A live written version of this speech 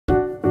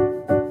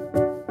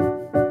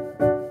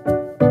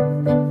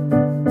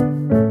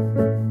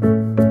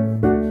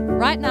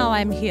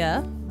I'm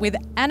here with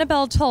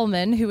Annabel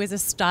Tollman, who is a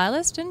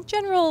stylist and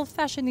general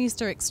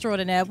fashionista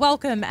extraordinaire.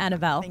 Welcome,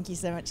 Annabel. Thank you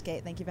so much,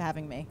 Kate. Thank you for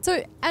having me.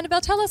 So, Annabel,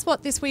 tell us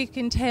what this week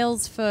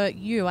entails for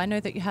you. I know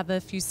that you have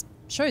a few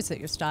shows that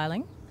you're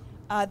styling.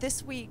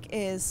 This week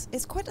is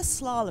quite a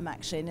slalom,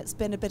 actually, and it's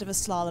been a bit of a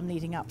slalom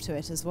leading up to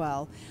it as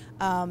well.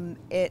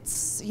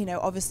 It's, you know,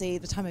 obviously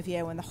the time of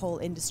year when the whole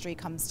industry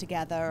comes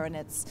together, and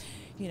it's,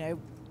 you know,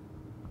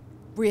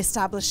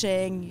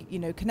 re-establishing, you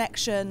know,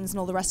 connections and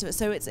all the rest of it.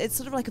 So it's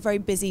sort of like a very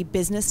busy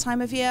business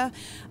time of year.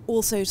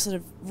 Also, sort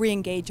of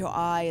re-engage your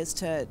eye as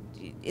to,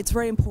 it's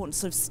very important to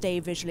sort of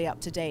stay visually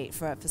up to date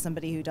for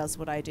somebody who does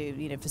what I do,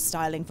 you know, for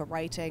styling, for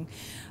writing.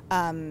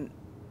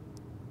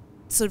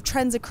 Sort of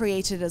trends are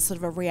created as sort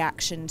of a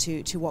reaction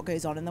to what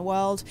goes on in the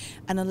world,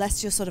 and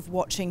unless you're sort of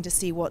watching to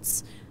see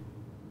what's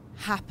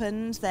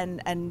happened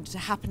and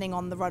happening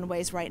on the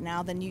runways right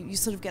now, then you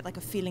sort of get like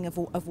a feeling of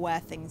where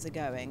things are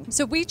going.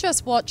 So we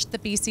just watched the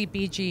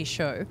BCBG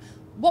show.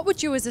 What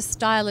would you as a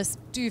stylist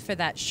do for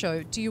that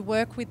show? Do you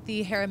work with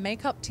the hair and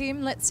makeup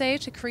team, let's say,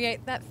 to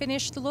create that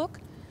finished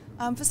look?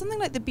 For something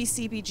like the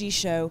BCBG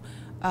show,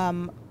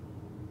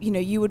 you know,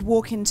 you would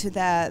walk into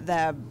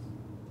their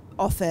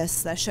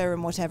office, their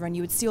showroom, whatever, and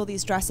you would see all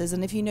these dresses,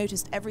 and if you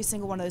noticed, every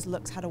single one of those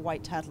looks had a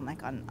white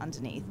turtleneck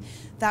underneath.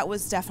 That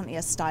was definitely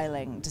a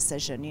styling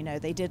decision. You know,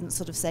 they didn't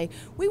sort of say,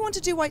 we want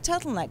to do white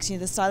turtlenecks. You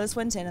know, the stylist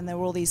went in and there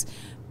were all these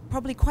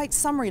probably quite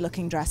summery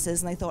looking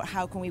dresses, and they thought,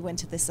 how can we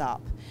winter this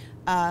up?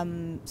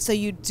 So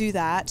you'd do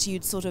that.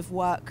 You'd sort of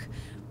work,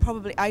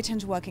 probably, I tend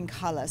to work in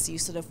colour, so you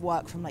sort of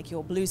work from like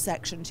your blue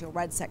section to your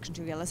red section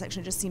to your yellow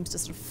section. It just seems to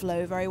sort of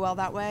flow very well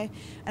that way.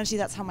 And actually,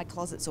 that's how my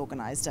closet's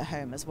organised at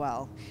home as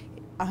well.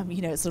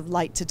 You know, it's sort of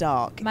light to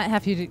dark. Might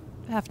have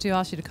to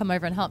ask you to come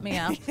over and help me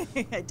out.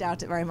 I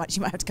doubt it very much.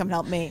 You might have to come and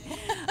help me.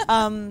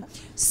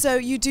 So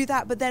you do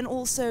that, but then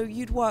also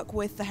you'd work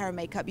with the hair and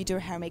makeup. You do a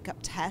hair and makeup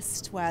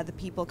test where the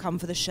people come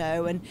for the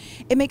show, and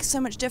it makes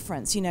so much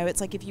difference. You know, it's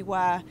like if you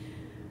wear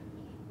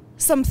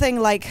something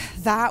like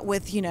that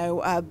with, you know,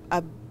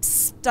 a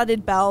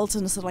studded belt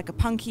and sort of like a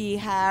punky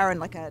hair and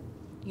like a,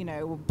 you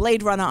know,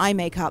 Blade Runner eye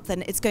makeup,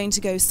 then it's going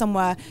to go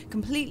somewhere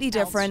completely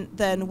different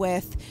than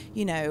with,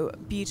 you know,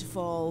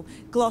 beautiful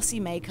glossy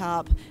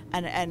makeup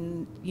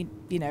and you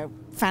know,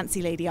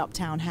 fancy lady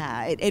uptown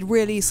hair. It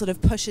really sort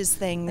of pushes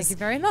things. Thank you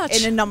very much.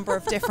 In a number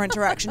of different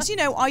directions. You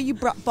know, are you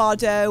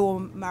Bardot or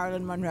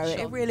Marilyn Monroe?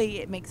 Sure.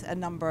 It makes a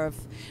number of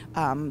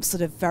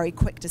sort of very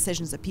quick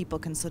decisions that people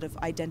can sort of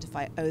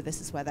identify, oh, this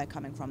is where they're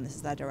coming from, this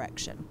is their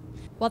direction.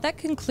 Well, that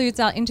concludes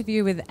our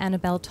interview with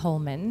Annabel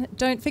Tollman.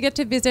 Don't forget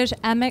to visit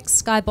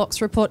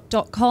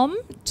amexskyboxreport.com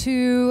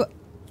to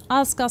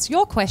ask us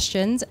your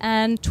questions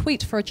and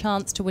tweet for a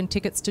chance to win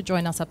tickets to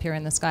join us up here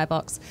in the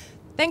Skybox.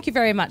 Thank you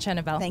very much,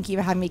 Annabel. Thank you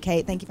for having me,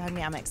 Kate. Thank you for having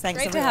me, Amex.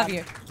 Thanks, Great everyone.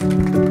 to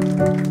have you.